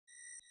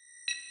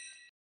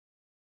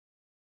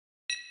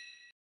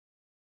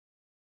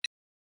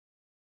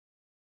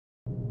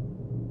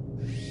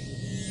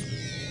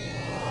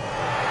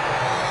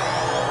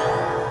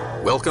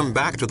Welcome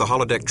back to the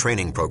holodeck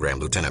training program,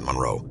 Lieutenant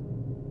Monroe.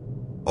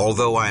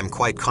 Although I am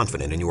quite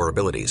confident in your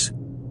abilities,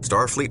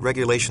 Starfleet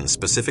regulations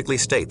specifically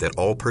state that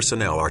all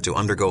personnel are to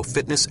undergo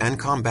fitness and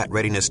combat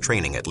readiness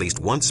training at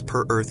least once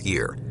per Earth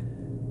year.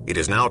 It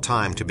is now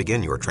time to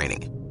begin your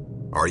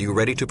training. Are you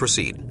ready to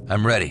proceed?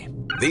 I'm ready.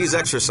 These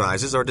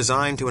exercises are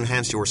designed to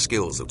enhance your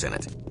skills,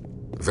 Lieutenant.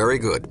 Very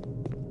good.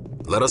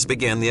 Let us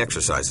begin the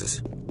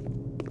exercises.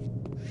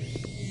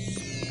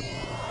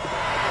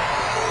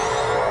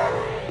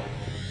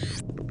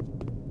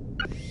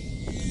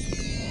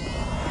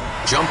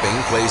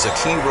 Jumping plays a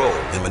key role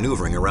in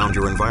maneuvering around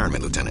your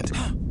environment, Lieutenant.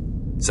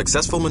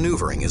 Successful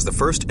maneuvering is the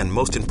first and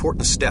most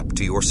important step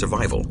to your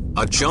survival.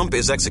 A jump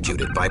is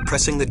executed by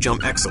pressing the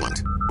jump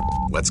excellent.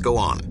 Let's go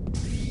on.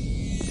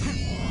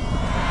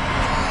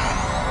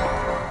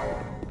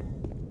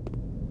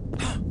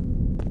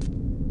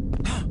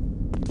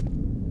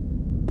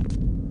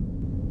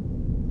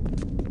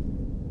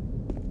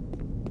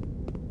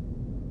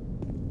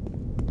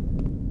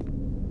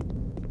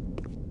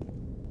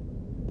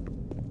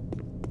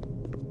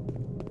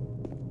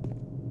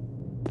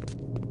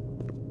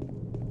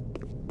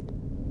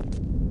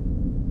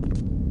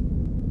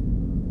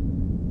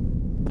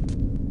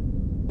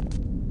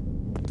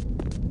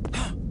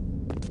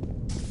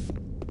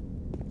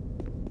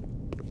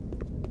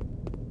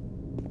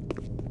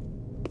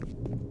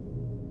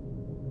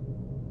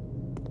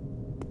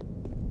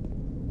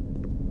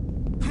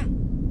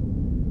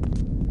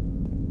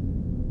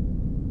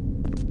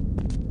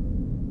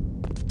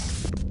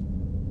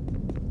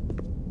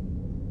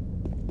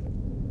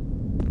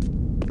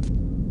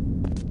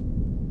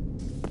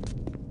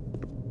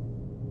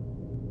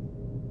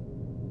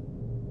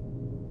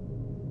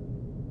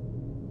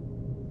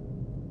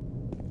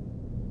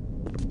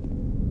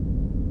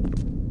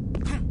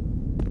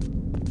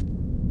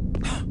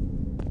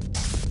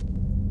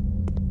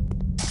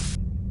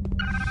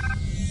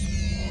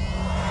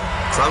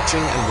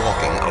 Crouching and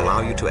walking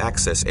allow you to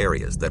access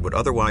areas that would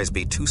otherwise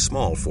be too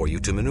small for you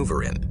to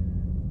maneuver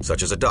in,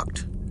 such as a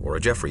duct or a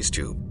Jeffries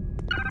tube.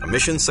 A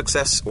mission's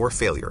success or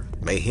failure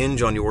may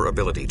hinge on your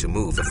ability to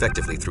move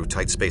effectively through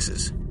tight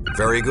spaces.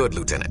 Very good,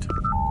 Lieutenant.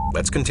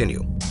 Let's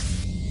continue.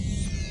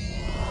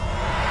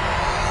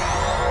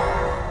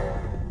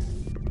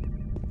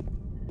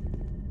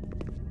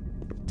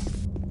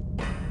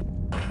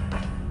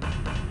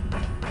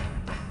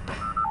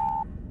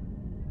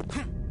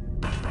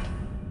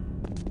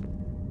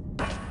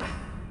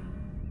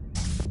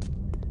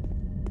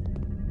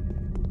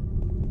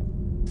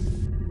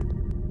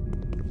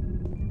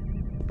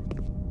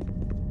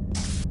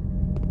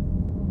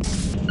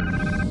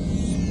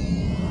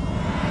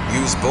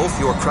 Use both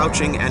your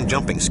crouching and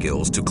jumping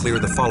skills to clear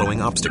the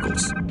following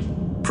obstacles.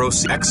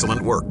 Proceed.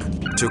 Excellent work.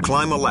 To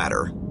climb a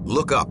ladder,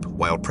 look up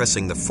while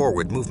pressing the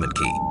forward movement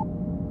key.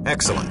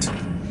 Excellent.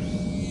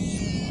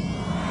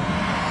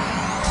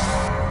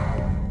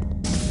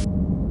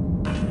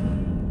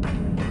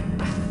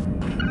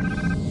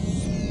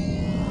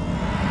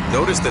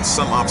 Notice that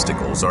some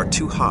obstacles are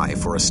too high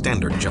for a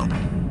standard jump.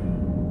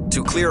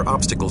 To clear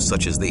obstacles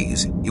such as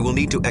these, you will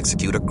need to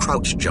execute a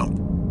crouch jump.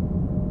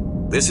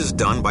 This is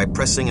done by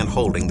pressing and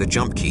holding the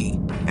jump key,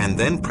 and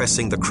then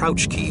pressing the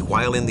crouch key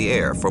while in the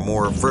air for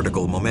more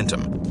vertical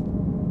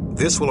momentum.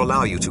 This will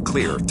allow you to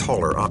clear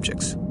taller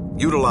objects.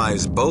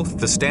 Utilize both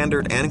the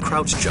standard and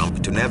crouch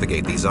jump to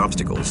navigate these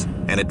obstacles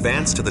and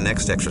advance to the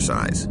next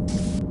exercise.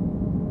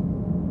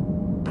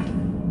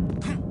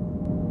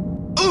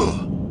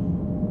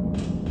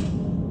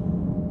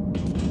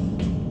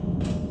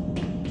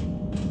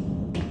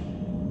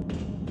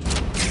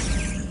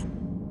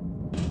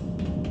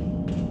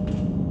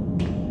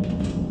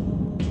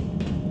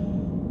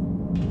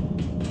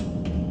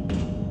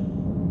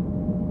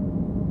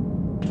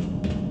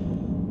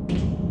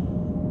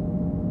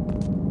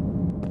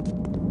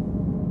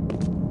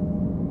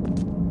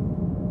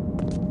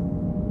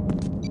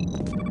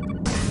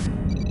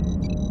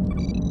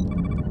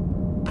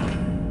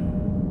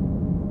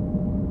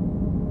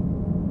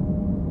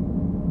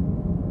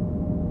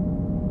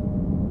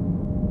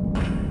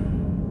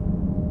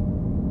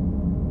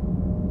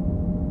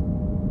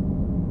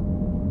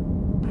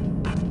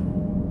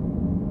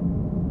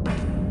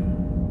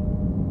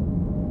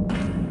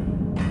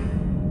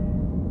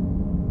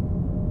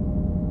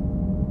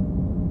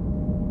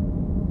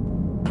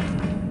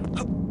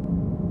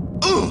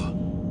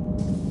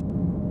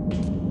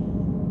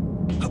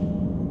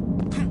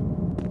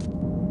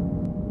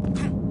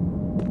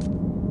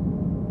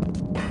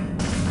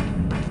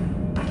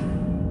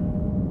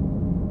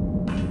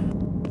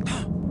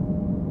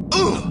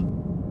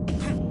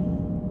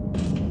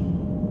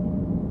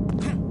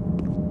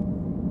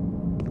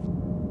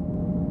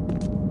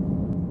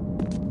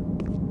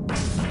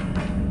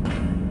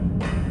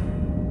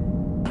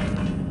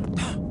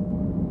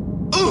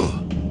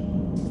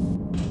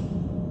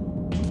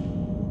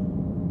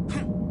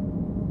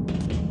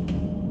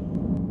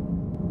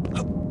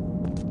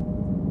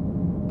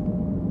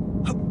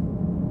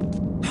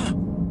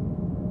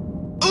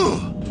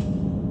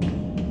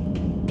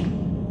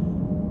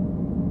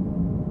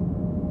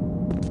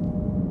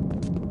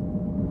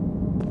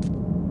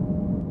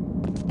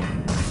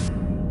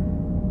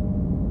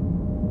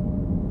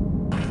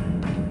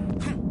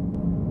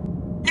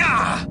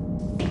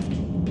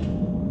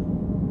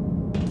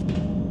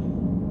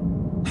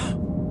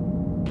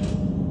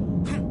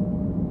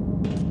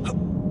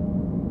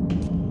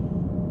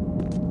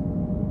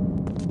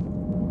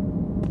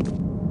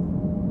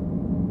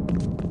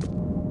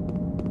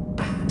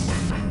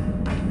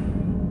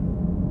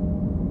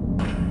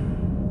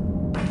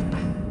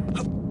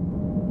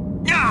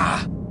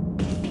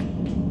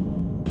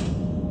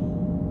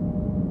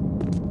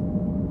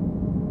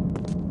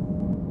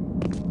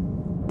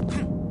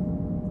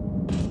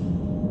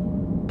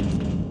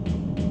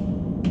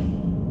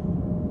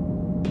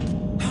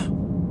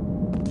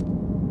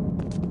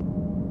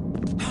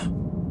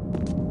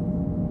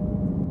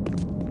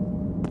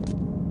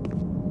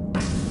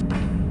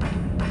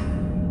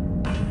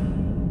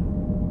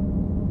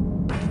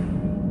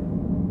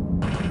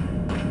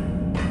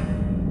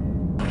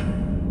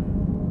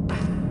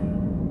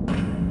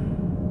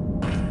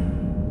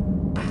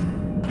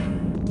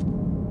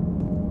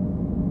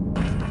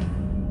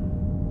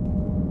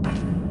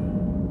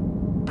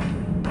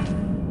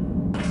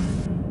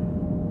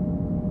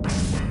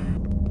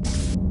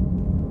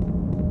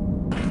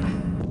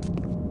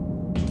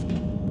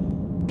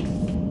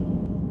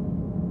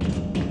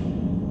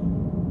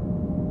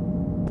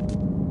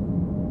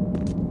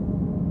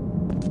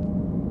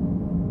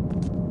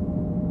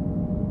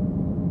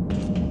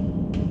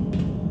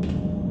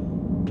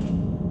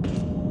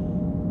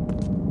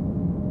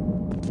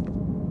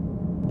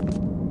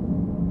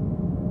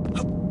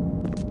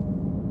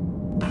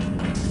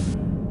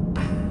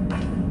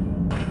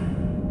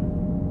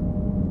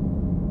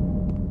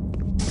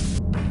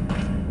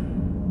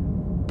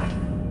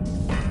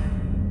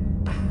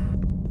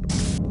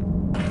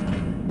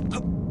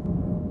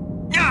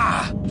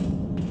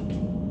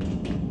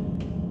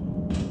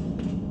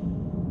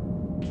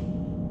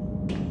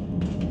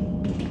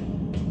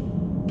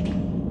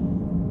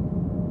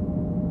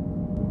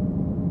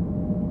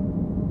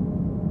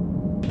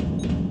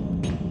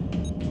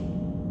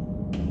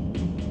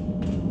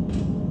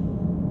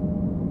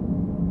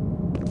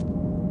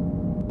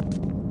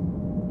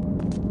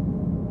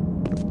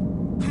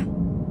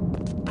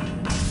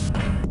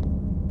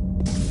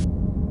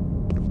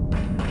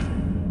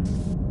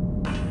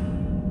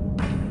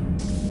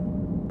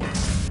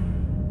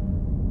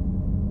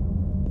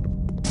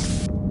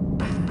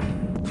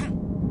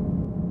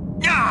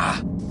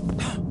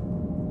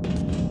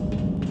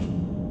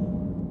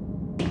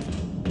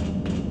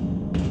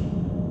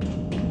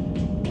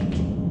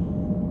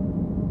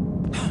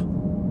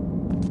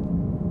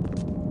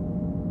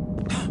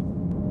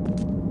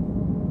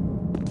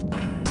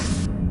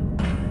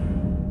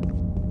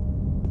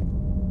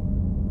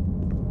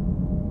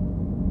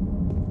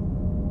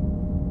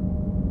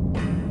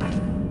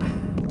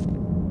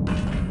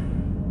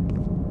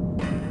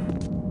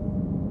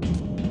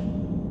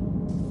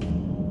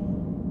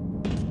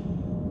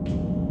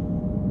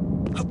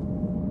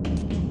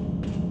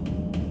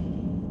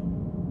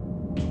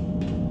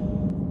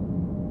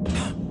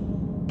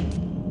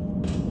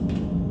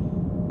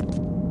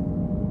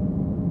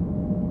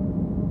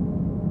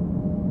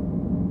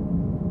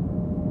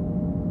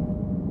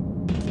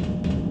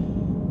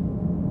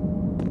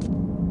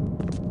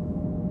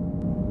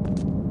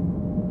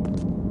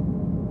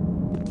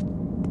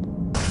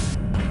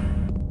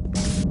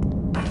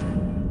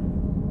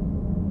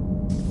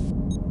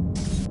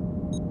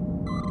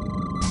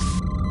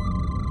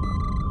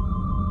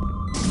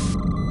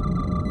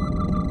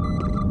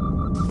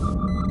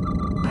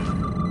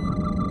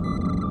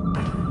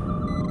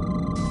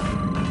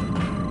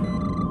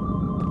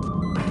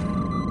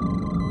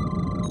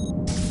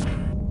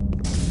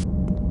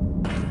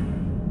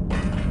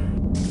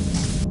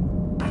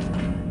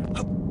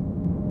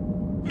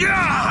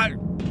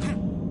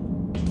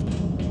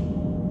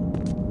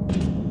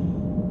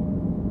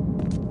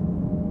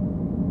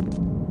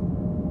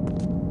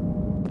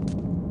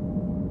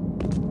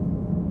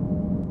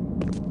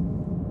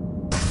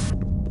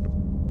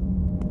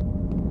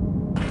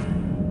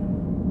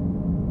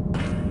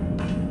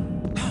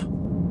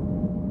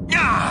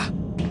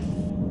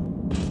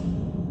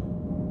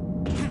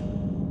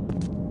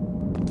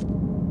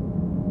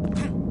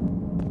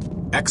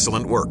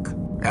 Excellent work.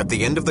 At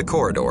the end of the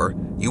corridor,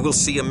 you will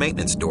see a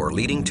maintenance door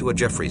leading to a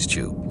Jefferies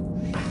tube.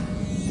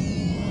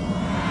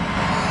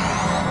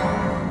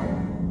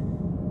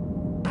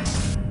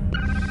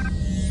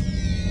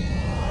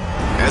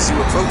 As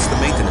you approach the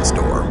maintenance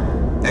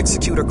door,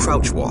 execute a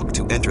crouch walk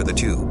to enter the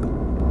tube.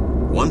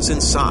 Once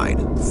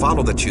inside,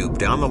 follow the tube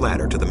down the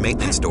ladder to the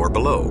maintenance door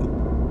below.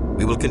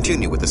 We will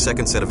continue with the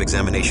second set of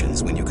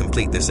examinations when you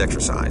complete this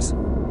exercise.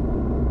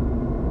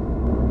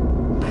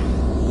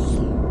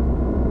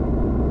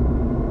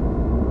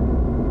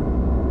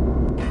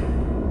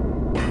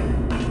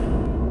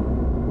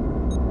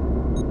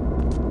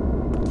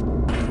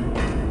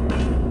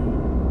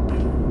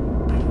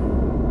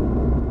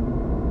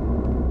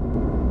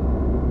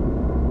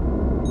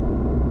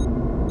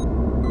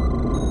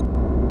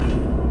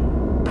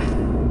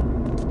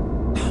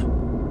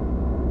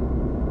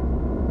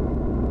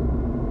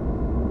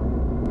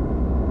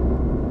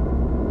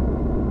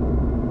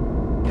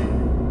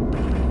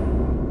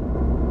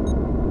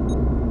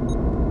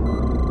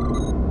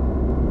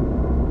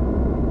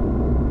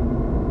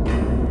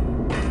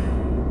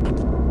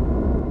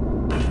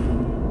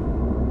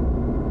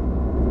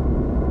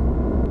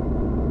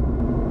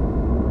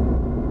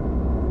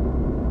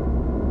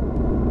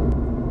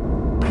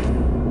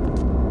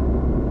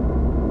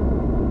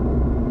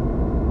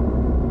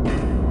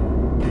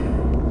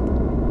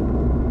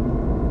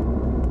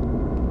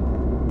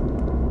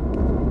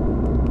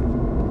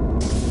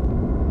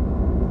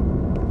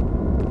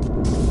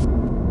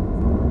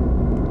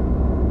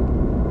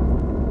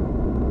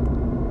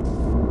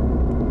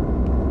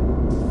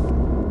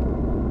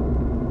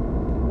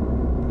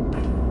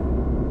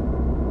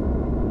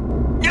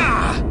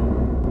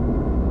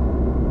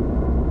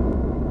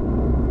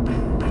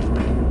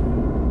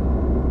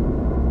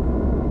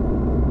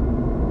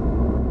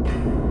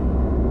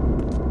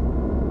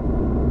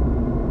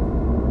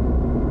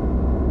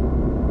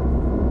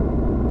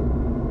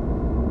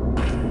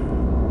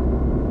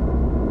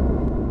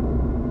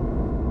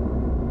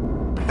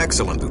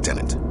 Excellent,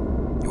 Lieutenant.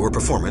 Your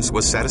performance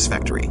was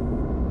satisfactory.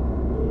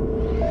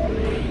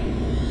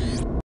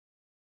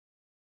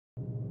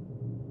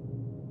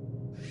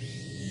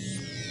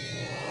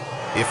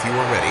 If you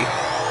are ready,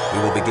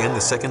 we will begin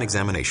the second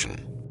examination.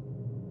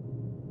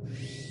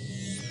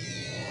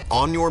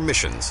 On your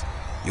missions,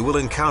 you will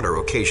encounter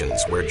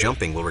occasions where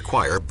jumping will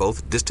require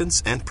both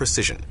distance and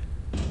precision.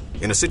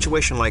 In a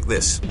situation like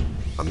this,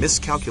 a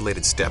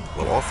miscalculated step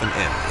will often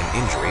end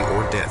in injury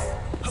or death.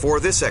 For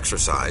this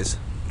exercise,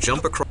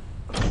 jump across.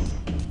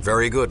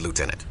 Very good,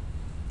 Lieutenant.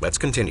 Let's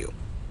continue.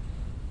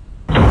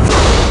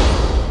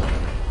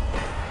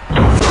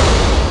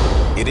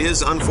 It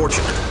is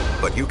unfortunate,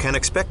 but you can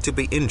expect to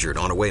be injured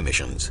on away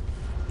missions.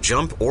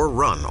 Jump or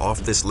run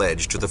off this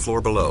ledge to the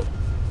floor below.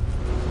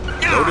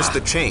 Notice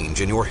the change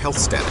in your health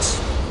status.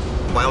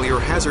 While your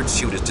hazard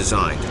suit is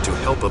designed to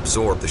help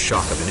absorb the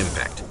shock of an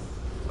impact,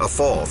 a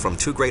fall from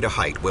too great a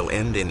height will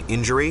end in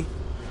injury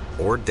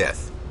or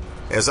death.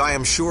 As I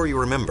am sure you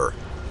remember,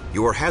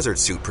 your hazard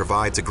suit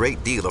provides a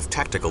great deal of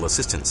tactical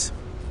assistance.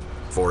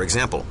 For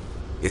example,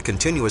 it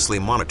continuously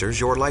monitors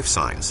your life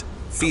signs,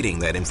 feeding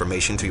that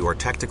information to your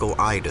Tactical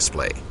Eye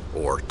Display,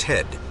 or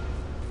TED.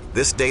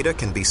 This data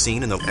can be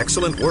seen in the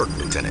excellent work,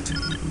 Lieutenant.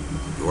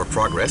 Your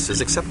progress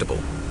is acceptable.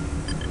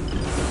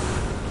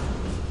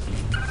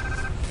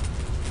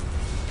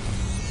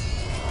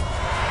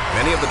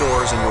 Many of the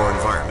doors in your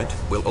environment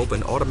will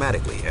open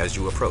automatically as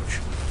you approach.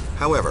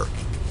 However,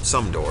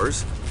 some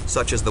doors,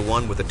 such as the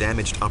one with the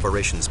damaged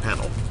operations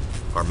panel,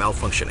 are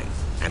malfunctioning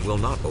and will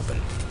not open.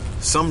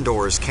 Some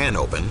doors can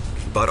open,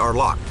 but are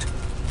locked.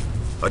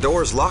 A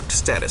door's locked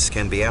status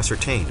can be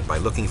ascertained by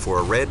looking for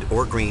a red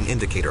or green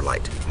indicator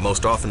light,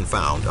 most often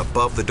found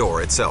above the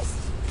door itself.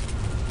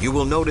 You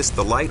will notice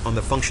the light on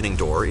the functioning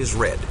door is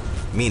red,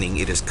 meaning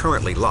it is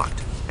currently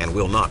locked and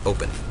will not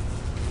open.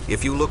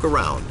 If you look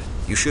around,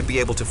 you should be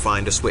able to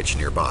find a switch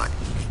nearby.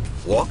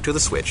 Walk to the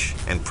switch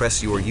and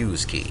press your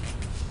use key.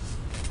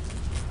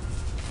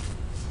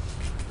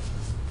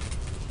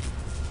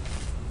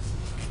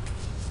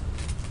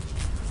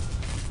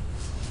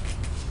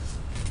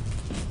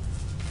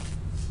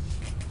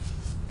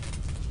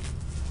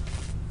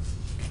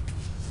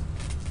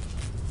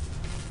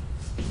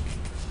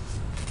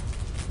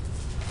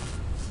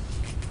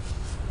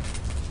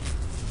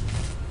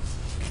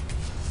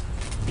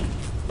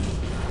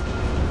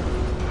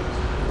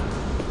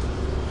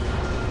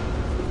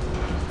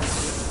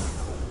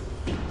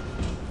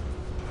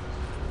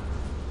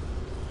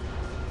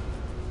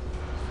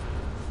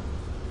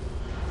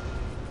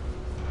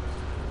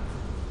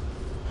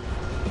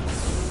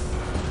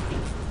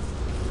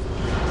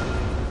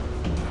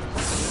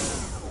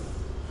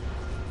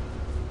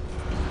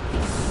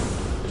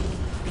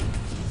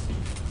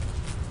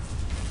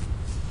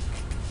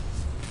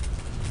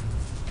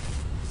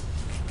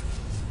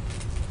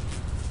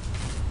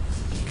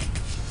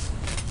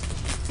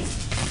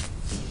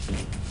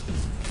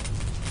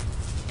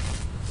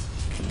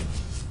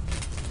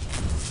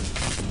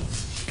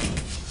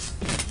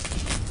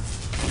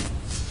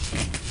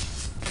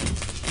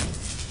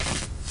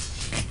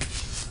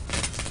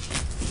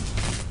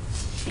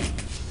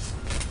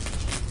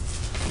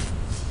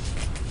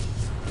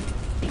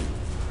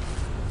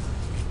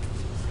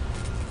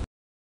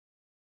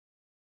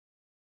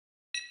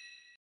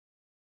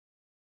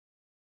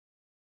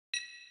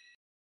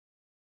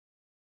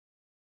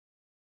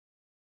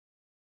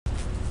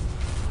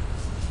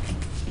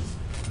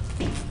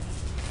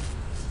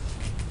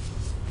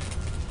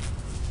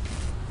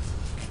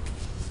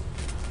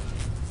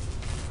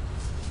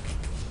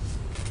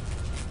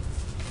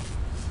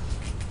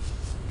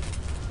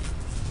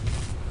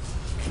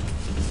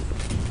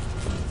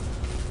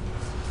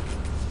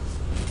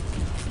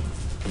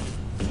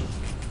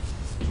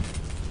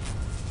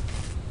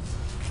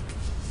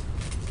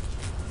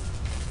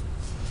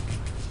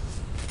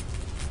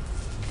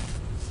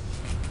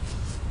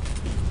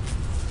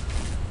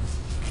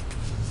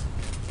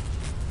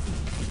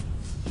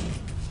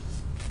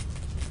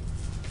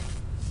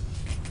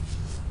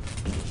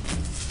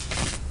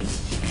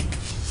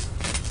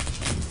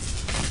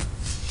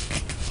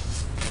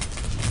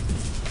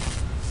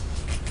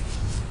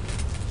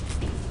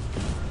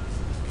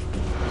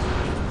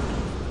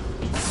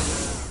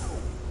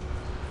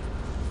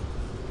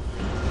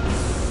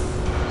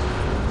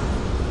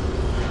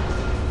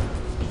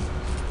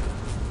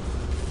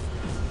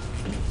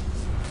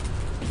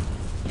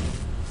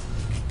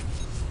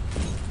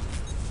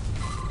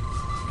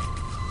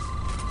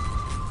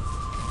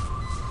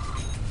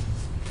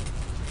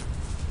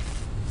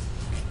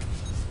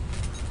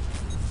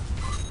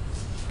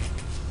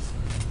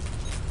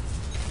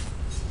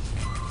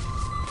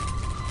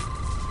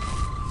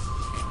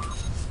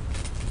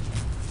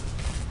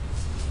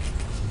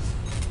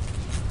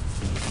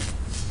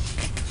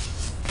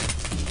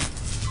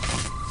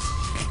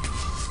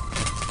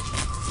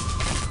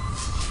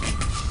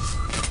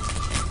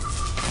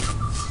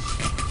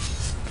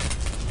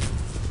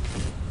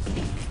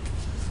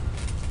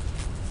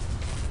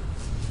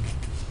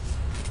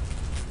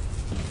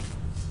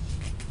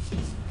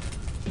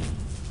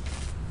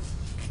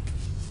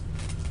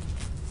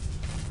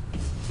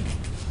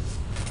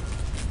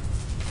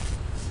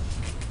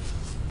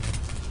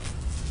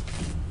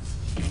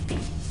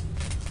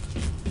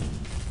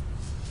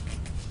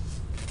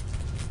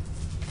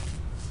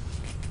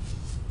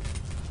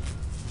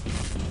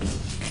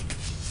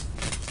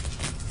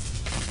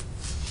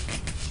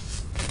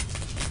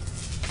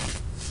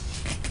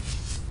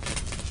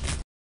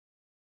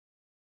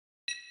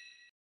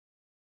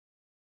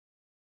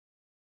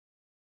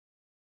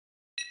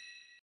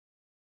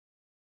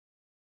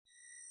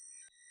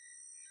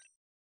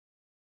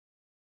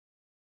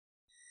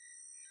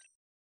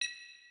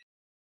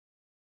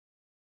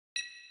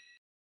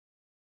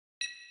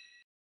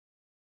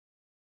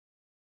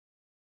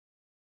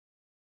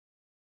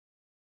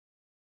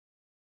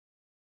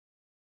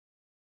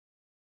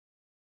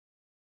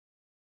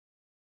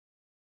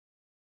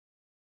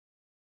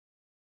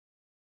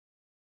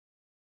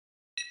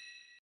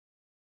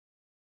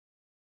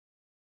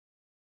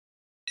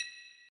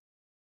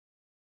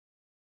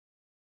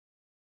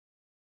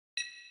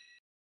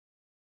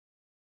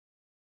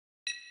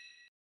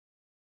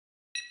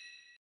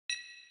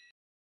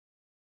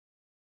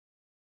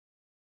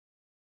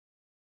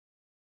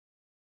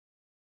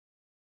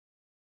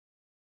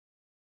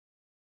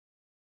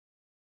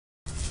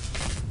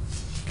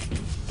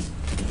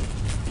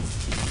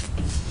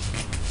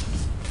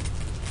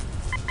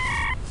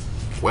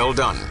 Well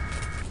done.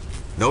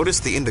 Notice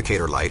the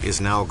indicator light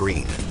is now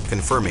green,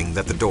 confirming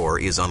that the door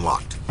is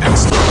unlocked.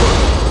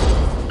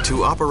 Excellent work.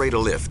 To operate a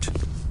lift,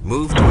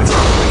 move to its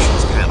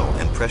operations panel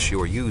and press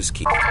your use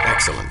key.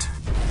 Excellent.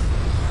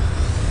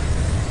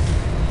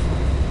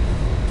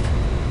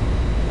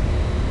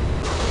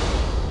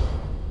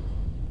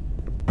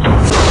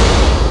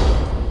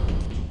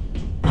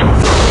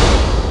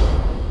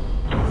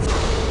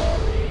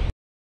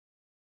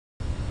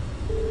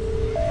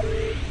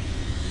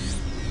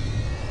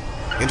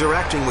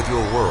 Interacting with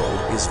your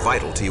world is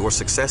vital to your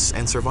success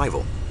and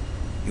survival.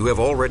 You have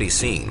already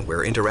seen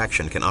where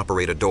interaction can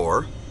operate a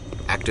door,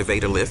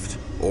 activate a lift,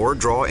 or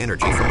draw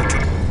energy from a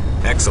tree.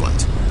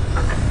 Excellent.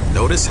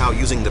 Notice how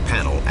using the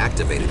panel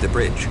activated the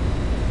bridge.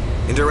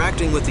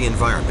 Interacting with the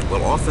environment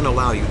will often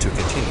allow you to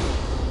continue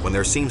when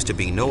there seems to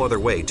be no other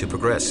way to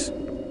progress.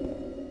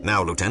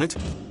 Now, Lieutenant.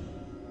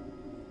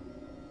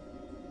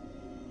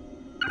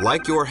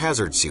 Like your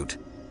hazard suit,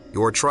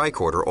 your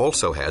tricorder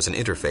also has an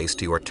interface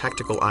to your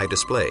tactical eye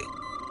display.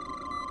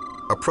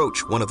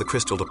 Approach one of the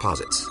crystal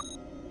deposits.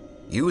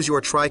 Use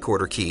your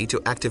tricorder key to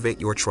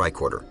activate your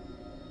tricorder.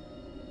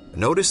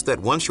 Notice that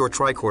once your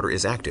tricorder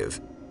is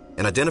active,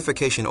 an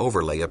identification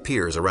overlay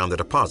appears around the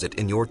deposit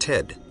in your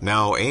TED.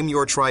 Now aim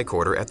your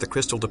tricorder at the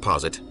crystal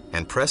deposit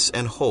and press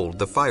and hold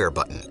the fire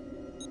button.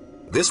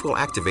 This will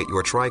activate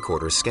your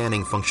tricorder's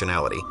scanning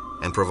functionality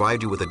and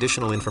provide you with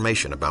additional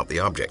information about the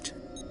object.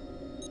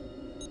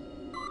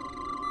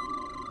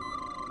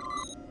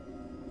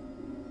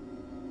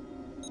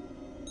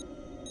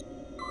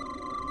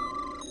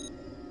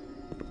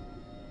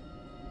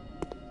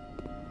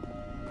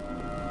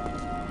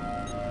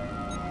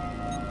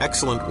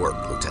 Excellent work,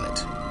 Lieutenant.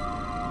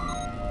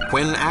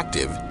 When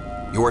active,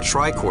 your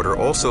tricorder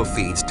also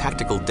feeds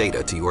tactical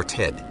data to your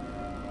TED.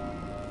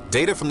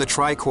 Data from the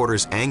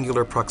tricorder's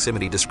angular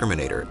proximity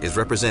discriminator is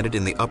represented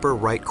in the upper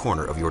right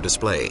corner of your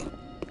display.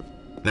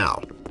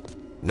 Now,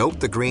 note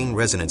the green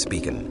resonance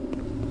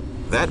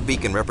beacon. That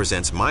beacon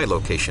represents my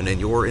location in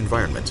your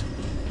environment.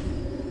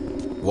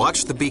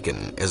 Watch the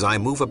beacon as I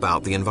move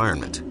about the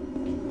environment.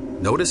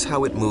 Notice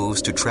how it moves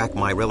to track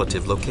my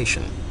relative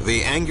location.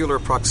 The angular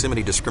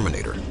proximity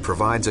discriminator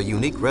provides a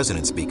unique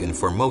resonance beacon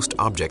for most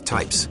object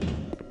types.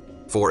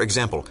 For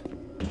example,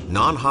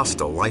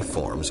 non-hostile life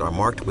forms are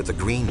marked with a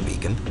green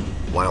beacon,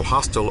 while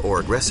hostile or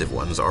aggressive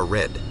ones are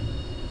red.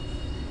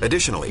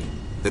 Additionally,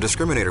 the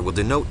discriminator will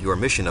denote your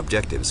mission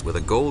objectives with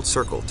a gold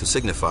circle to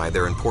signify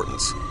their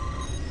importance.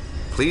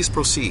 Please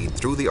proceed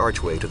through the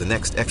archway to the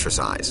next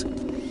exercise.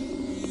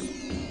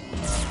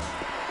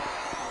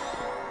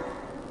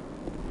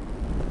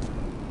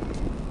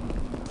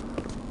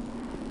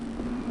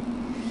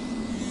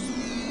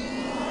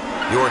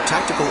 Your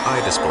tactical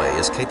eye display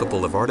is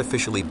capable of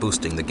artificially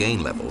boosting the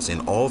gain levels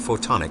in all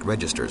photonic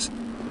registers.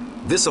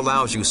 This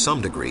allows you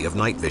some degree of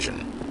night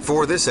vision.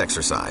 For this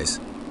exercise,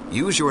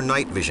 use your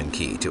night vision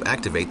key to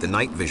activate the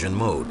night vision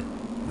mode.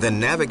 Then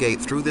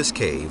navigate through this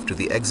cave to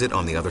the exit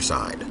on the other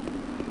side.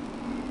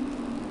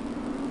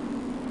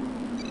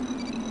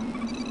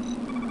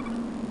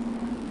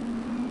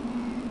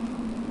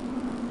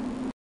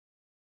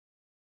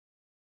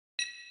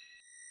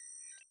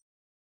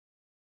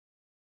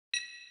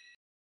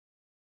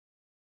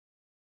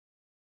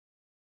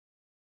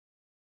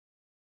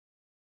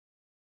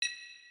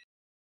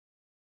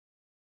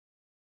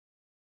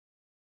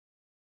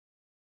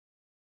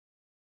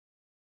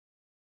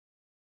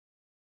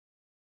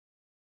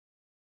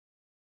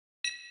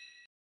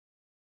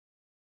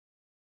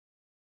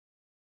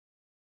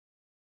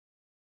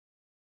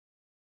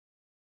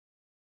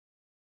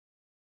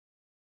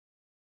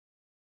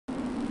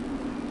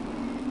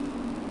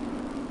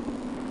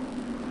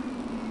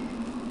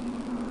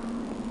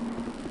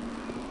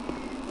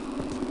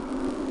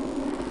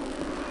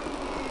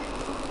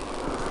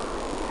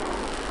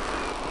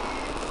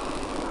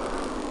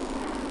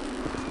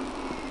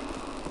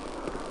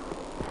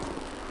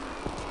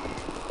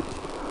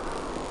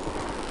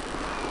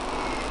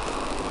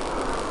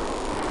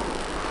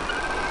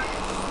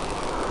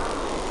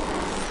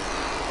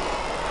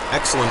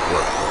 Excellent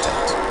work,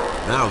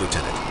 Lieutenant. Now,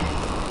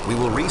 Lieutenant, we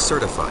will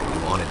recertify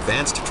you on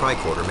advanced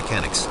tricorder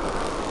mechanics.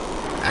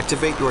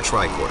 Activate your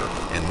tricorder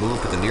and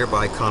move to the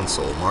nearby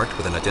console marked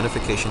with an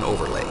identification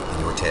overlay in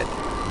your TED.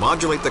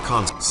 Modulate the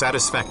console.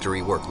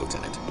 Satisfactory work,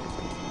 Lieutenant.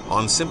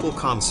 On simple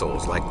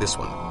consoles like this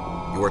one,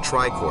 your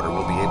tricorder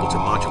will be able to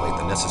modulate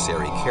the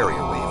necessary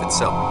carrier wave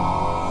itself.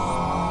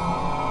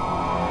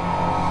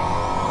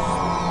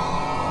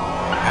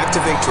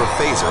 Activate your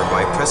phaser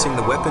by pressing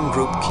the weapon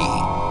group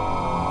key.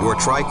 Your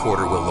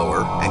tricorder will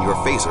lower and your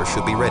phaser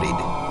should be readied.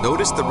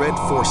 Notice the red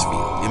force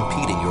field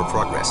impeding your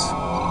progress.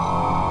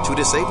 To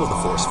disable the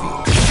force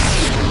field.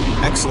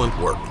 Excellent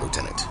work,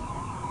 Lieutenant.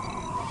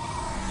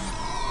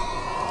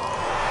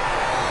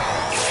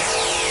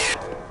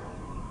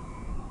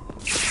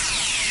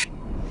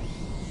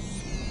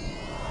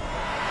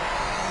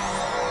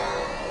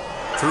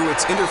 Through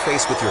its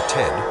interface with your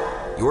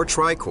TED, your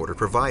tricorder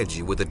provides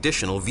you with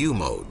additional view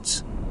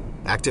modes.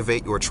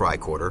 Activate your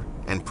tricorder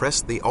and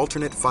press the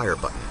alternate fire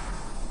button.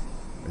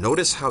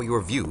 notice how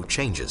your view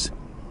changes.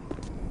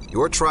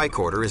 Your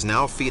tricorder is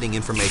now feeding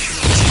information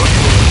on the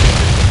structural of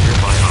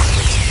nearby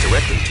objects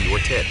directly to your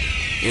TED.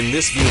 In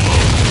this view mode,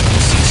 you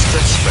see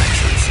stress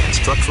fractures and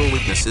structural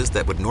weaknesses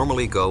that would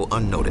normally go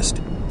unnoticed.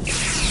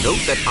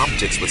 Note that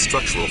objects with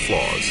structural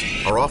flaws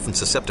are often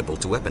susceptible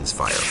to weapons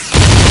fire.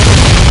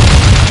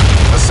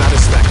 A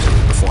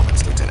satisfactory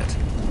performance, Lieutenant.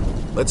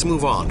 Let's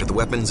move on to the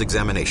weapons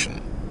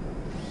examination.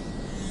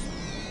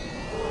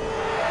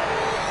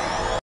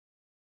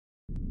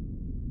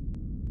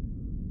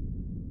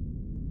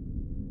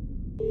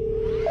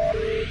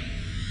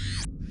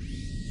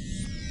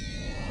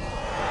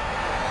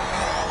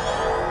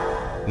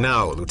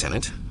 Now,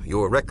 Lieutenant,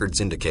 your records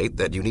indicate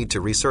that you need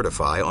to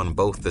recertify on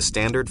both the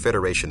standard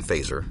Federation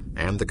phaser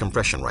and the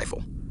compression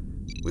rifle.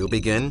 We'll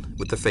begin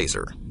with the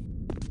phaser.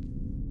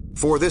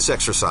 For this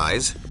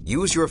exercise,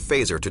 use your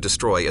phaser to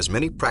destroy as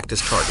many practice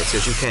targets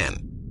as you can.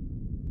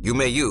 You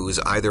may use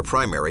either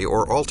primary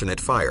or alternate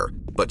fire,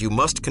 but you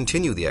must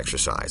continue the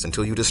exercise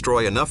until you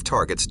destroy enough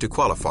targets to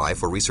qualify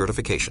for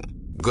recertification.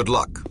 Good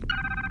luck.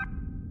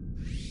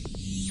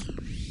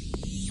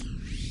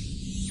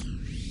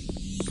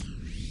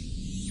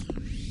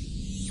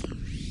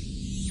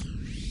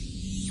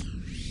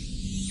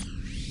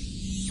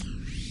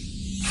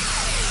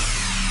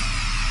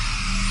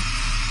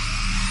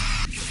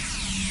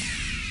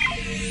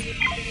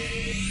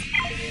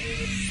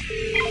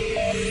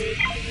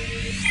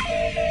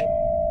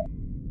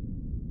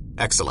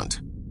 Excellent.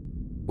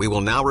 We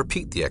will now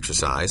repeat the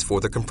exercise for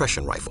the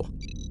compression rifle.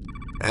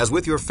 As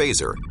with your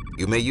phaser,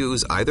 you may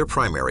use either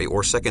primary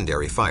or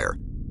secondary fire.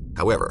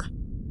 However,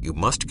 you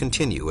must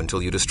continue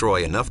until you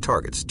destroy enough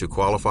targets to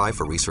qualify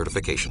for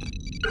recertification.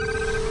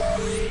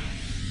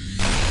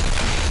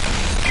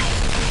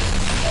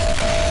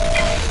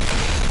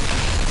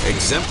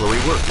 Exemplary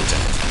work,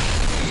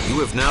 Lieutenant. You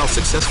have now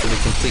successfully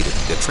completed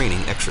the training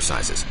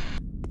exercises.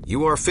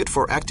 You are fit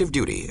for active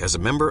duty as a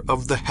member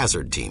of the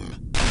Hazard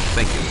Team.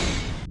 Thank you.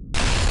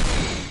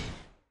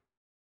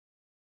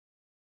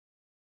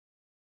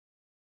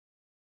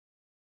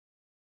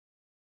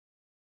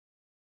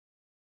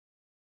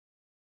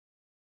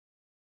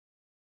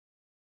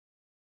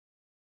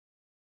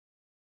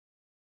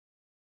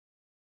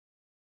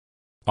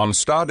 On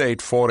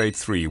Stardate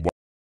 483...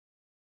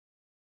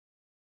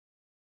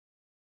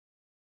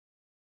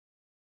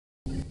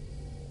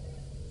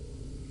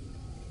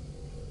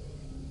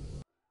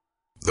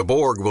 The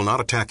Borg will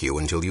not attack you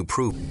until you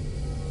prove...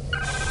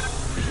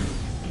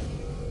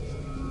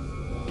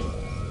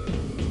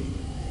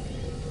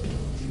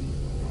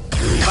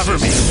 Cover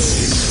me!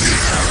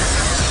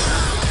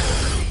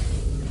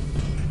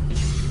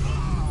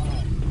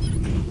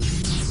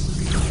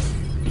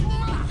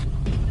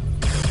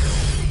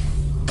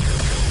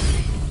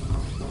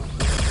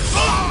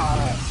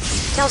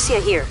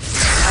 Telsia here.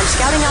 I'm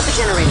scouting out the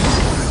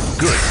generators.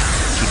 Good.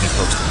 Keep me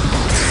posted.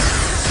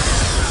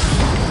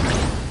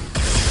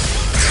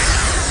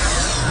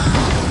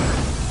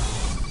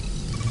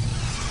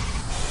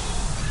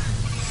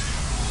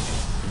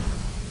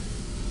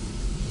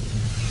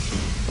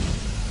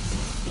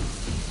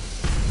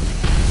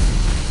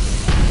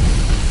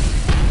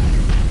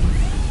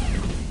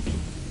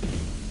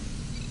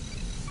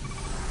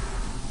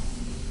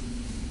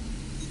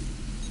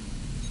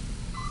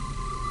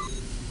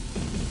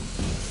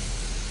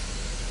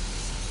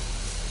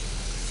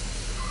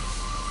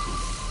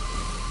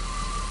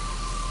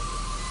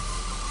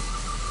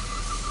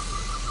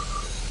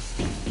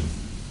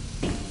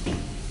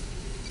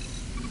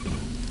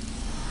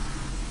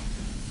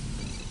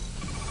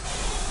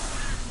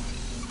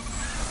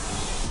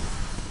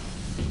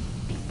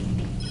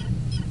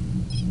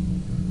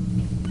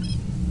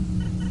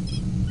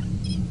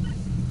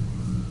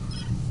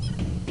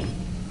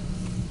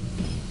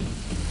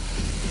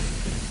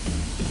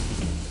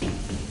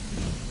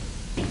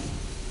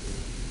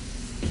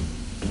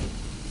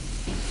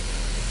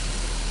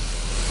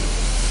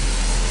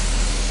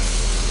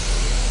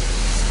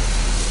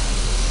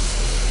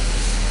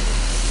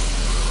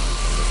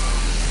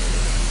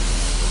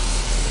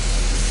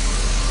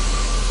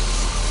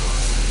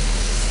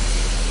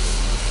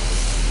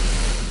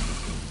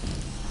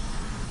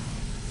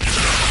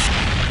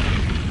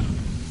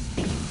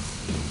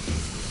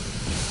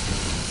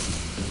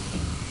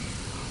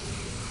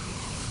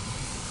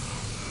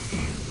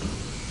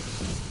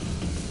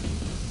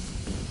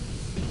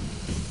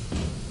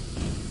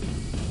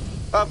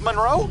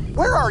 Monroe?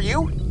 Where are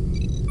you?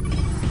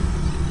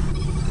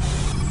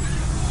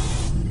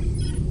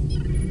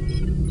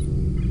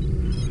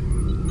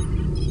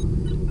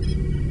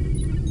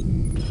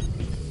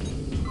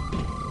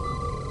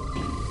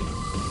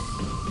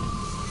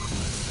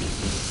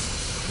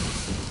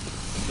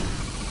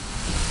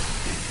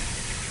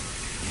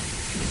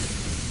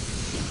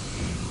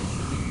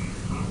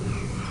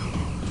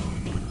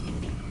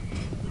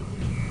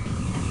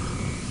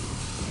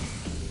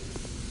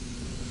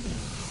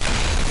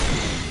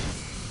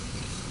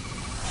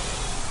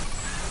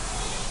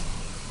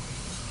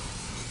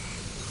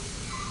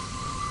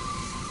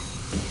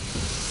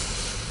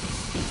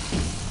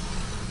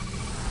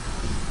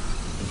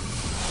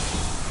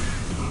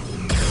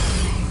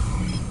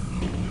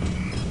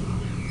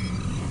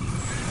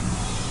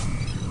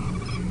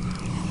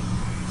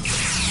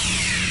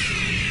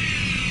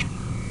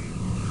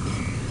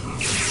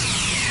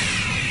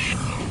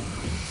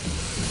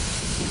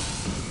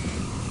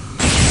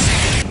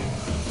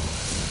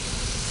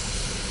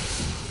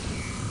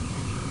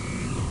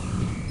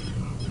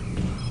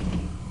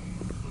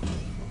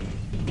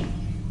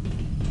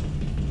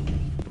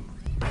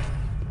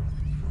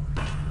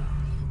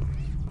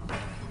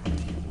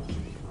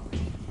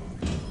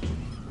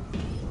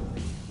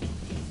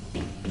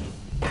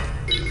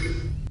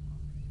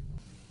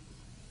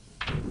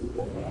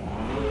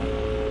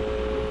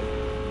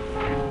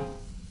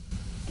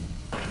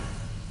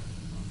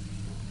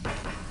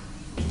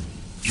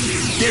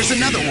 There's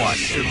another one.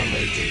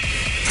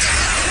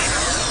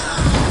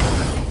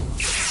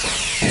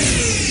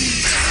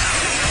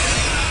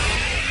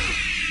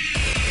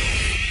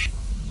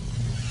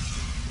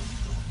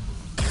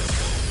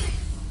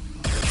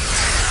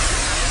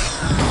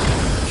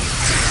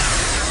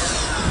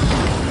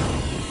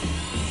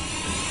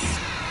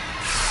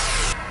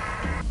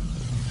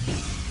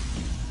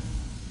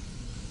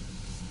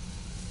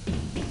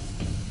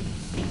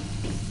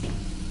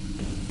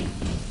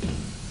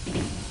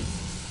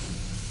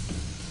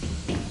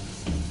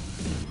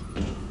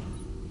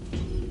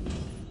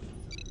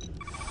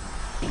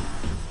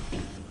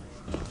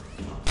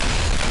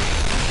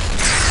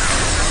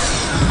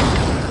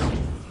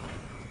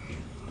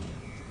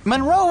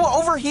 Monroe,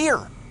 over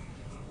here!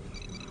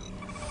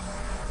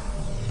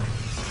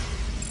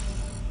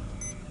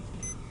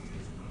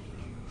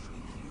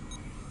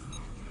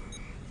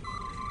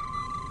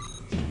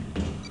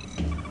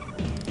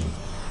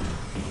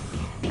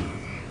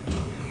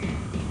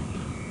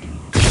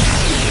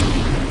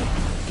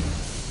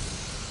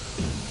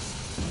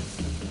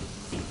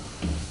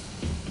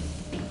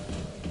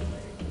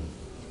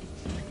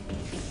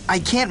 I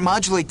can't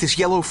modulate this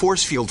yellow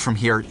force field from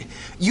here.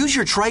 Use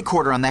your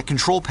tricorder on that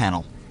control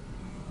panel.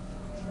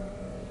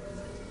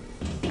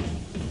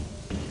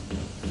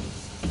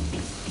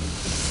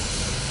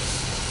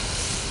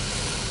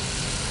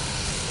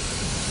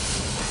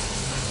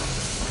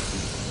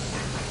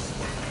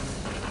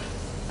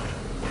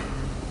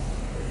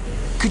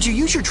 Could you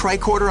use your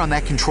tricorder on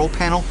that control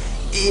panel?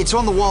 It's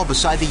on the wall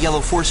beside the yellow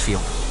force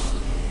field.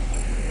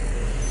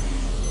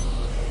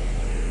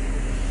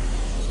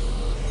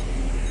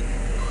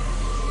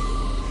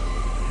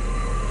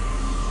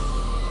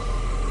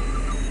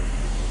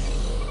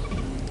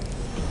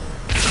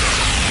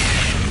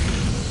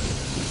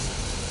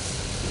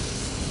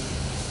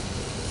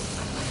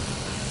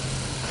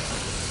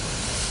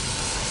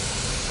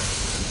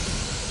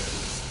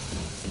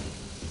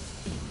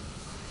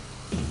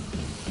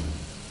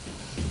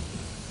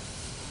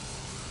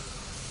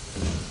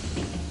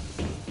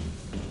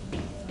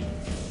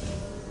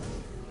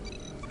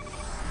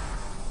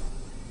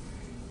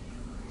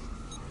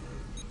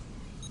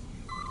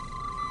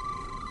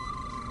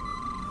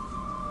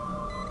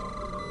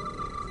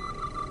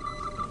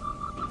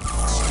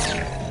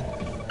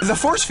 The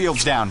force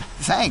field's down.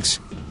 Thanks.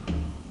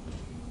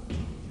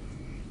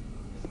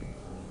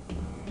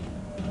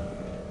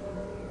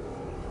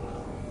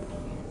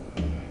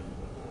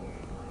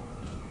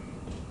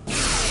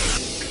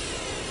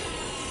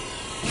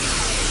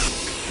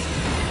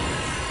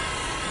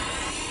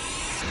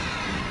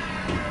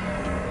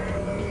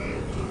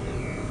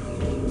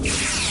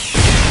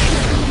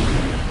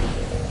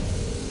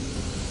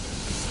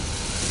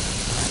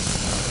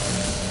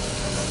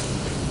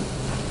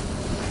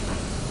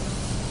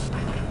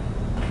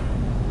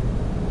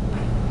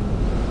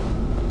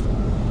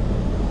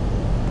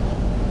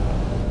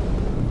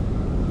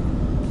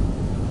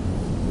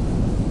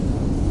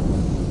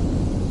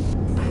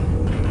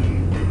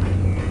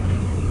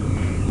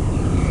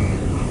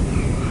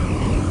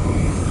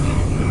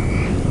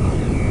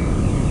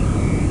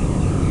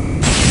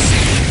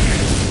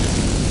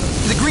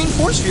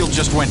 Force field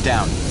just went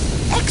down.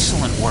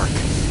 Excellent work.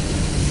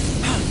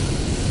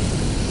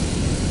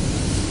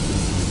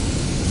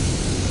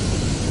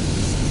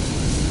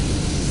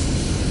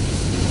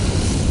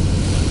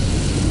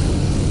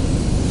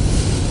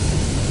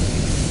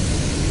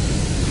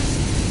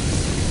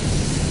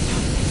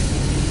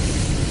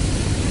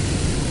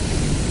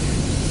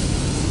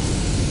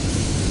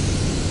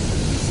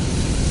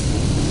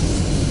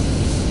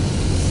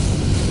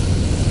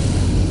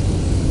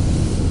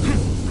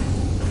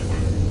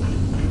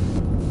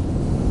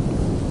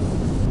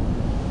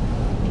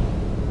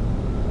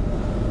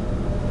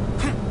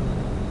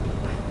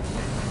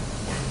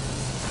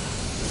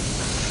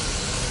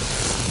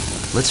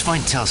 Let's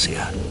find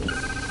Telsia.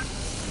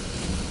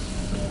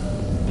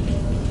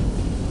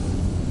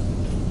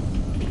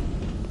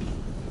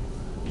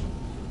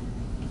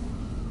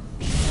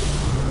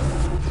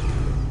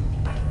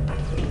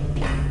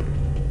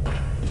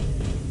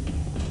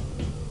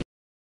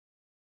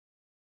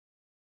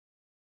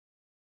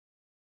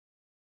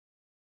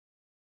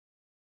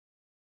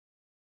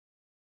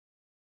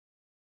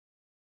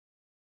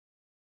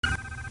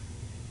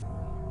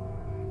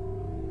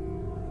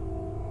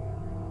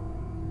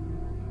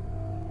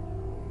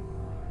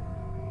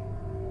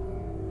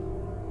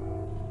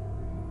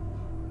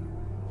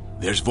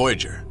 There's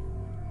Voyager.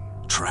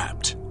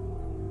 Trapped.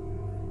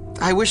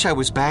 I wish I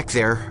was back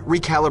there,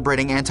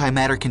 recalibrating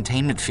antimatter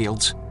containment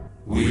fields.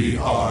 We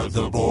are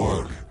the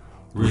Borg.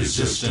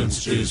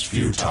 Resistance is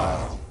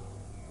futile.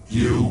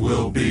 You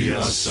will be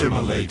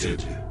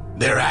assimilated.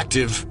 They're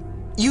active.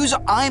 Use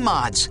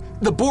iMods.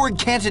 The Borg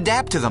can't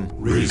adapt to them.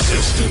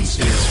 Resistance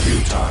is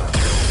futile.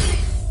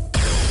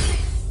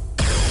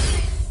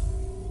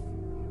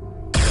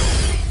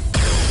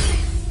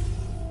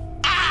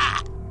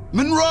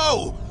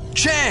 Monroe!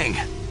 Chang!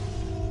 Our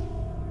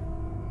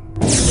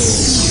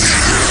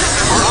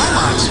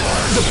iMods!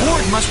 The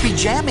Borg must be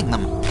jamming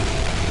them.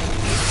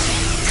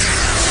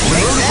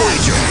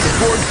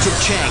 Borg took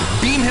Chang.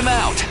 Beam him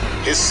out!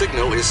 His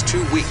signal is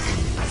too weak.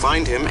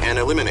 Find him and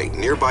eliminate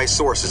nearby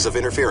sources of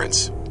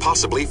interference,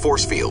 possibly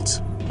force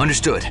fields.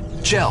 Understood.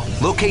 Chell,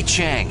 locate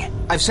Chang.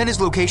 I've sent his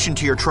location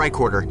to your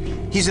tricorder.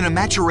 He's in a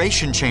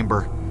maturation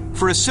chamber.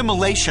 For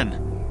assimilation.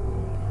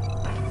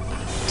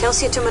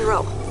 Telsia to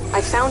Monroe. I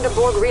found a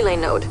Borg relay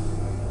node.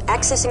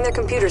 Accessing their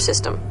computer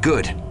system.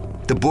 Good.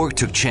 The Borg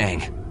took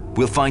Chang.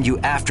 We'll find you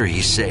after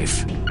he's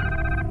safe.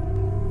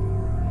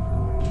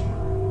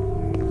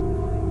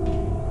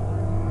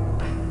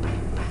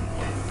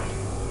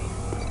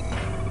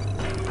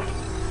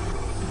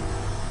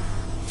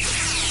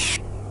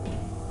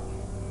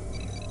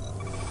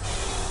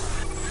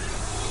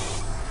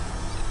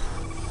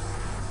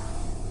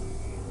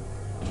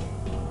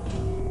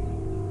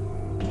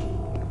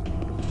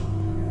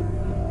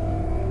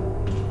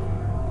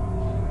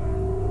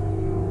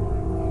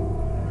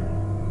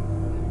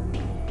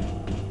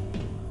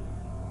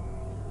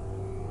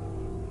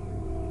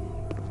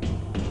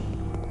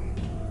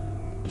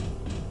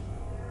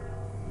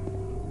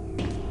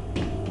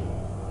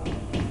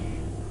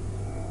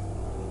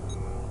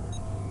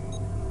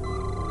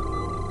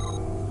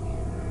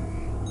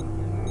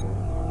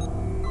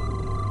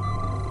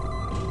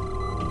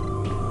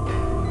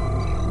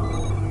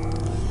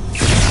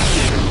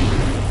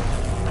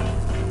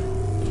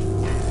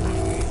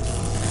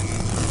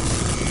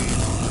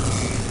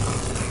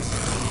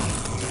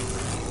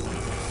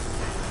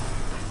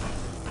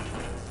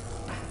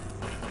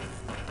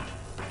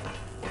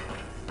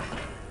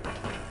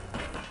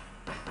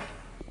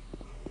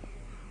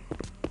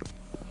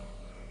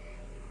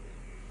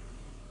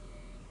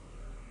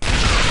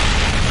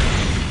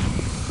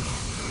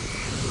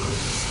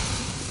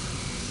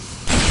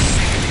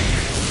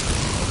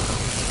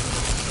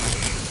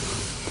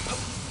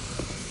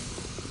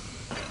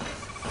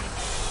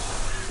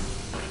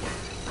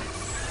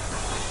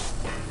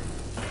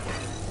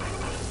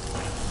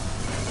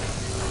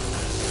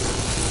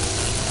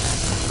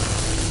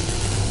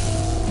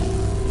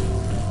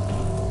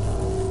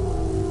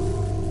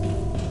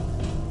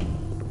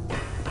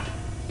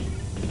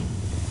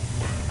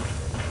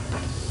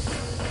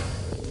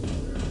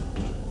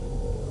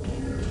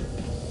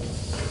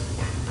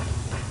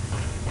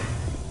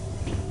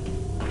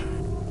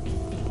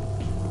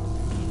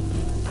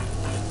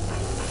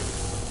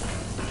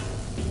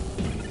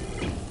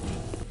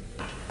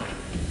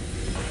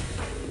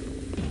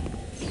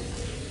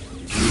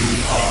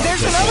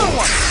 There's another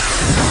one!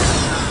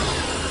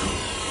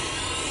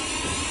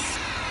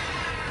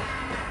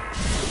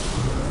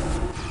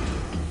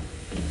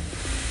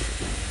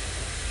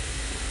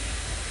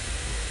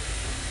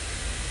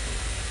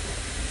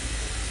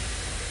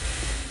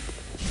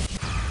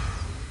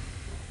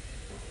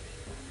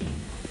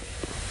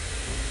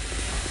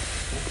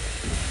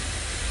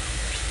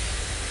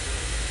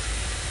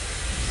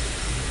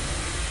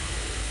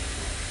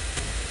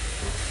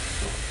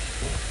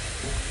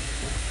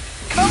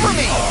 Cover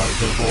me!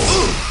 The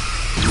Borg.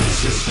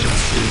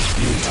 Resistance is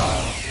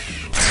futile.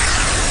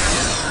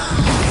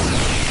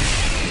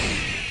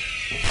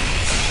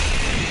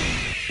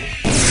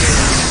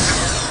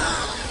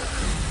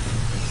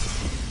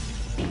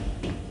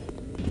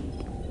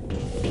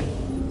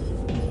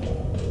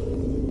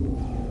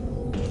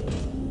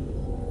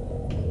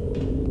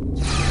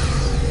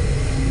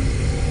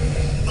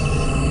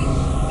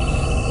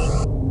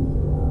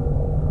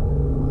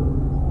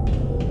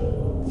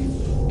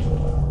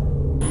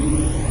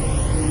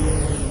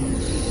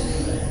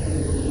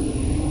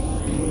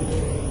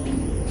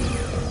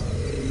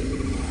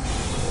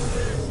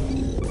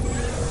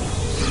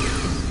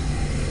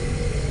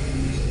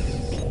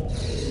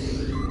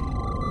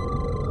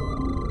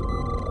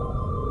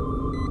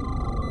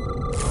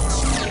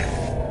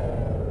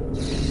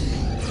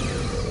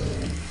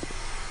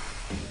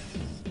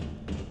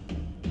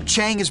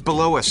 Chang is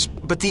below us,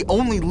 but the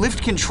only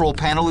lift control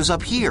panel is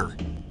up here.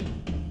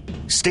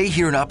 Stay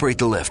here and operate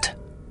the lift.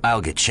 I'll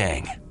get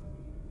Chang.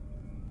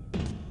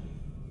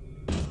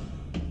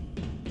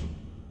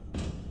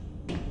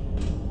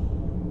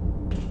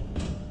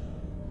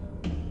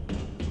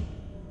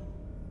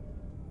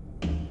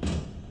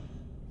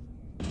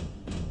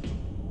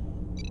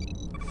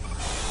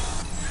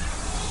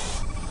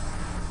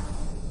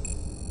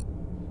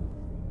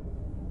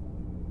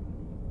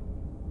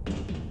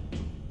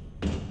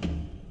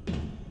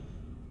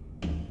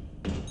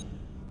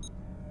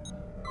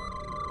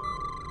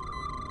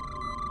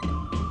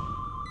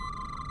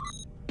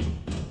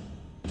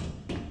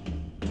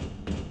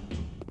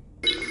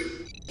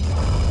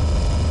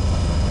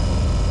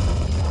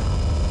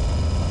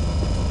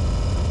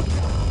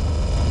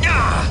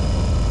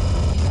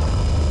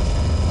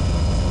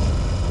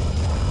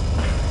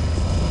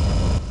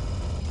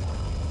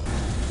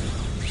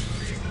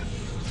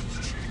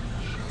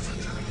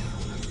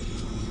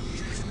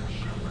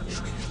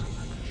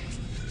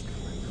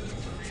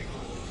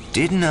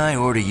 Didn't I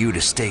order you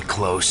to stay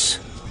close?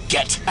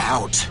 Get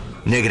out!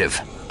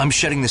 Negative. I'm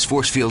shutting this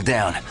force field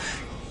down.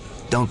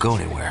 Don't go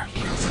anywhere.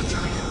 We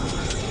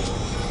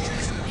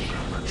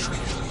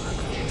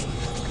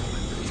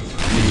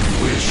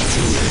wish to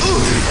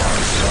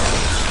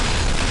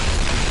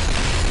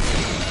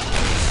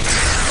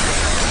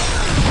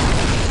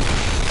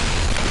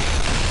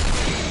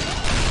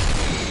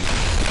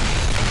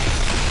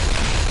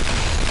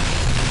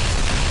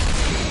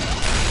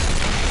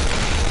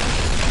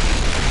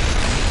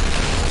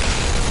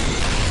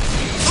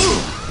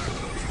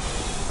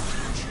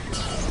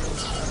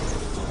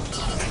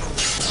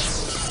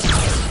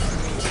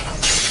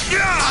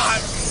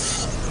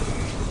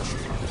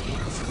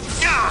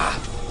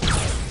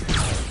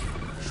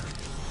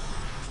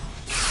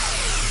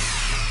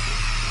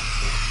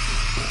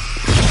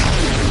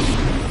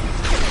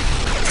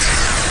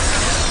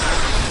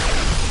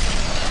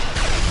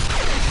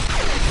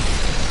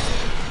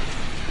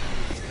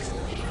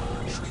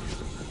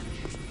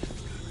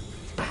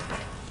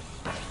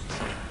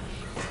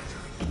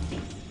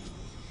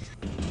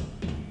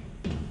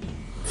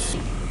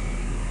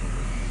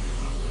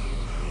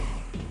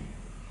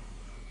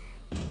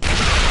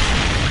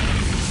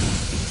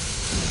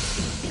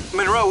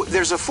Monroe,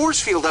 there's a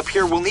force field up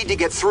here we'll need to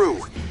get through.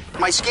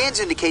 My scans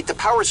indicate the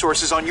power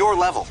source is on your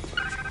level.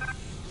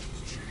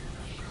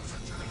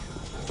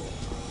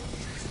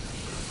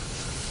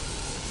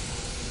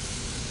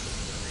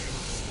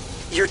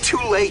 You're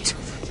too late.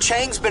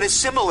 Chang's been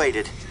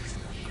assimilated.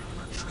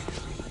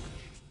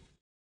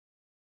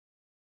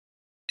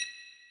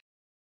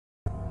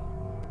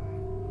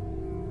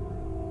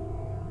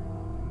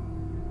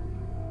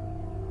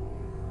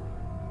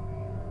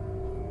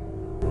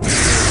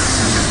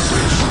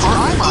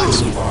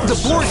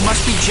 The Borg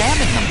must be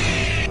jamming them.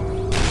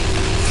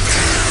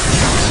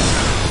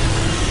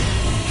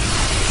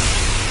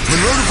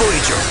 Monroe to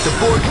Voyager. The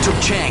Borg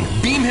took Chang.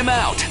 Beam him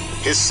out.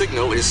 His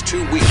signal is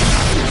too weak.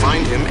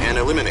 Find him and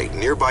eliminate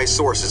nearby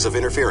sources of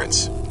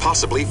interference,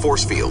 possibly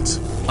force fields.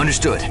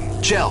 Understood.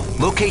 Chell,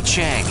 locate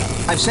Chang.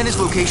 I've sent his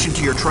location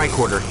to your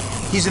tricorder.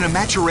 He's in a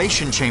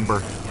maturation chamber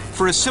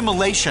for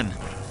assimilation.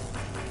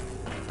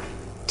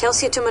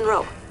 Telsia to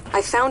Monroe.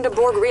 I found a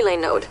Borg relay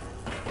node.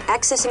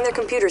 Accessing their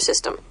computer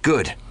system.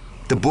 Good.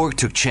 The Borg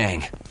took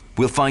Chang.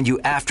 We'll find you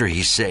after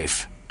he's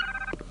safe.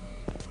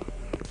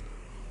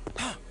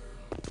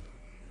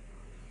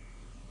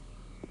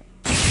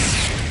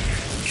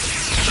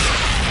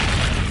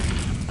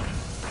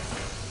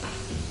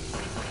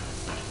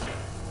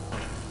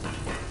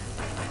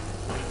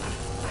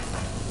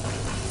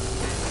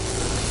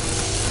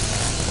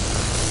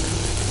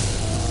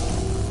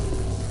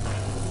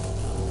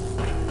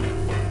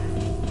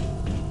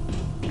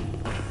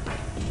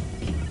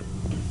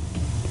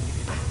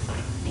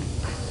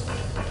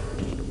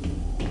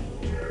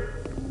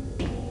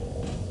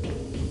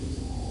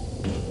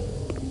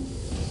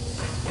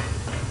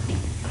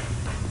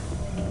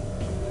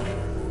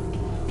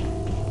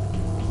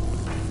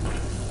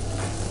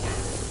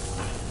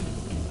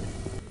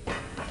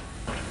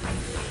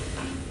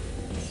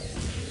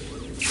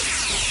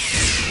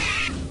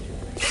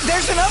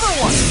 There's another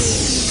one!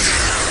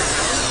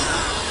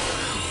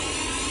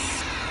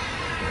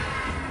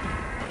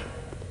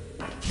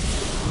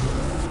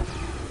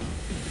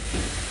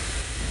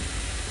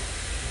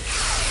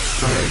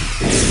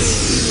 Strength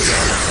is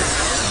irrelevant.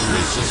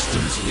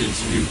 Resistance is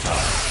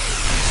futile.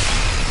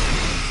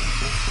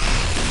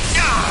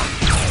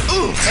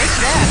 Ooh, take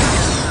that!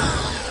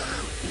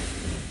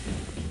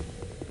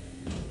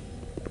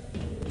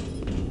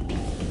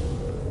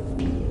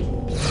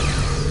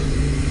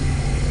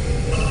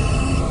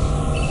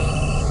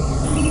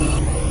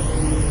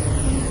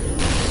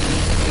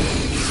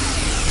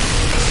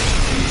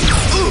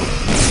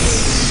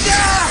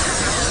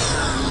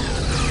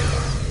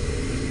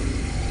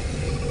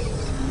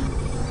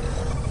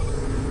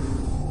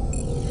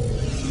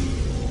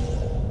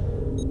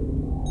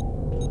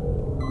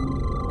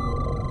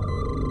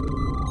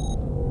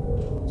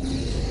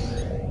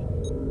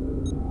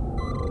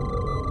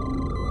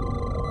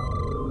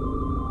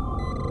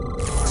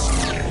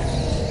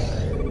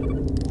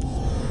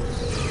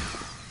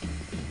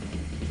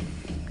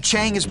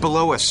 Chang is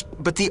below us,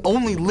 but the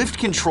only lift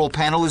control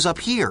panel is up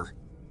here.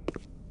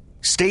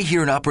 Stay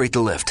here and operate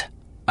the lift.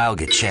 I'll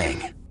get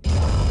Chang.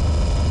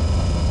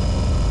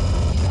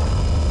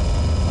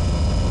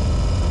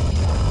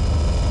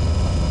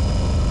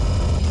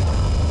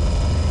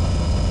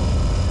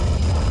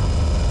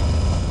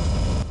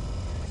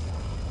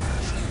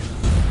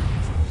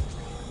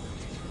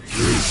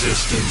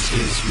 Resistance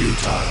is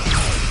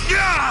futile.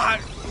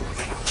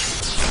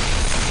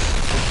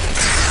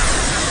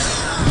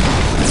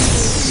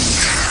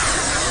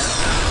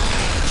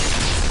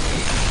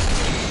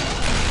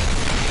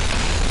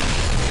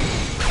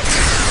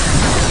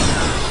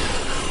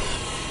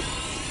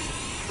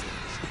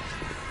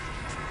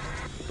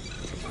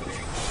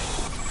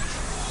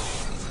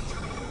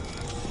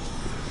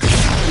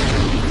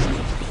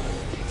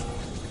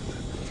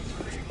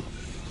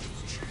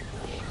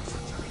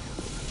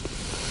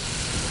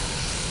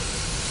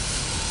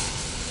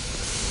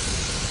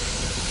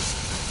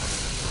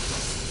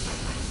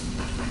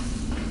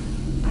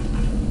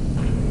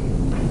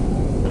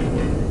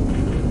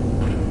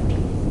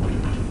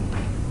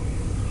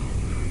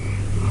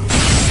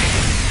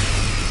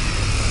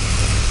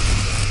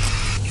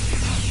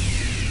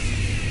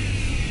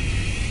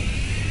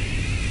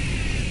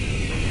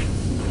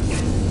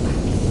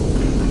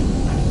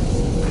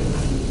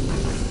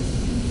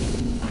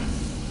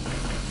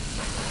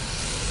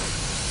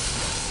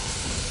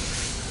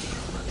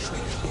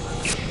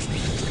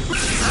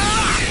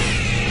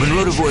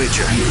 Monroe to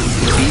Voyager.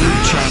 Beam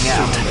Chang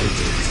out.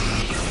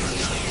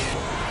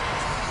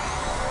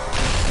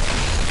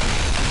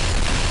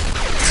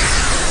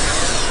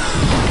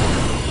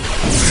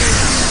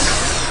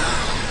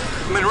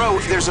 Monroe,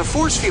 there's a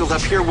force field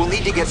up here we'll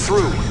need to get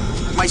through.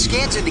 My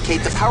scans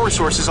indicate the power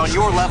source is on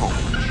your level.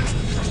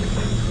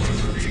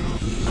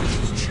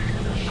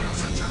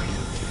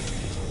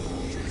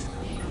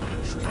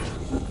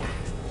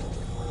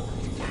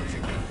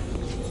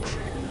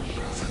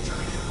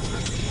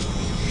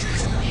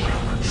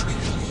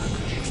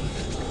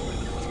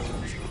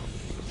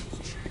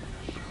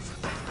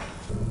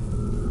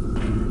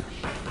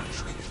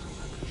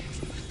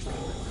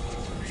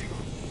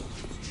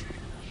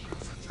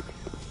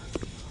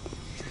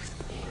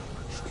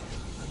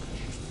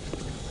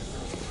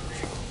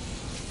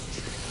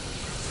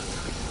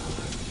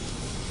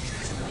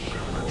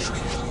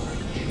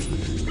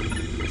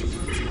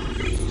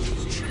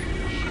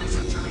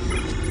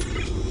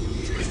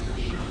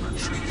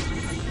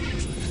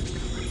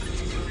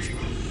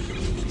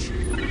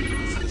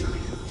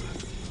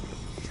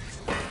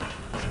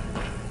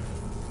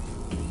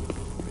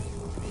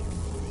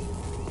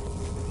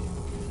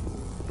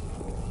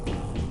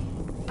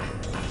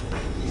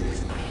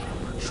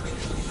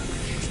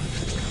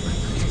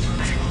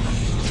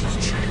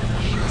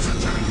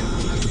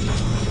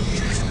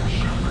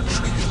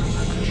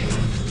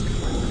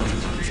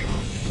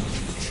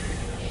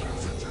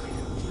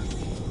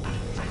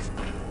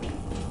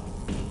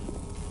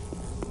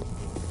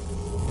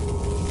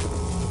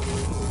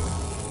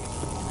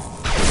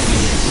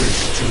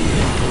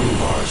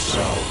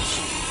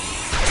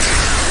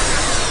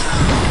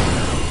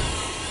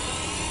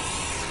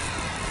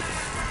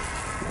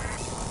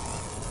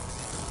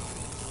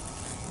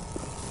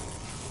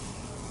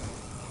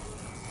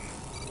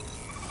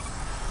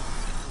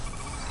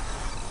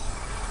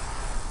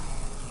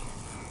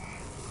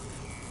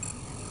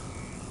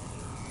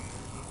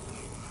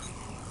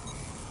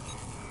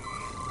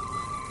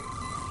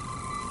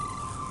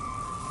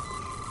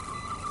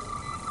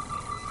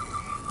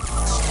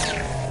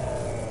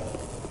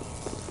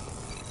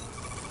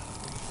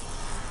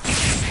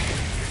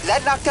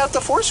 that knocked out the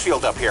force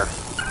field up here.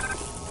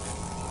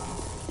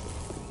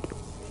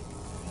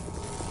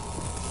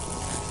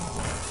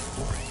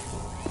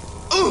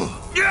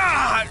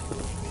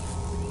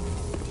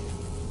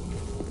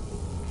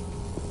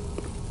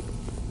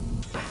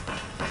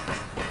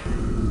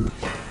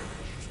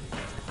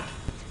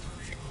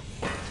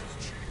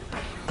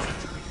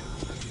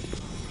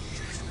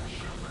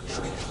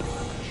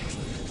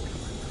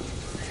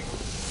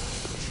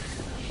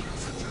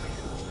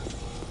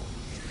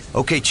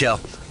 Okay, Chell.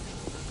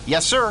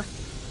 Yes, sir.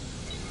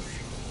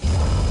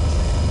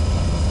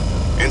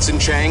 Ensign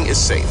Chang is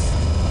safe.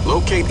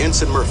 Locate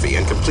Ensign Murphy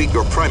and complete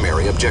your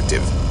primary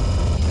objective.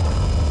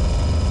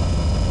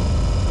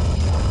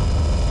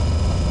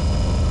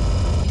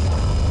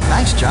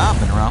 Nice job,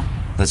 Monroe.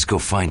 Let's go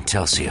find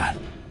Telsia.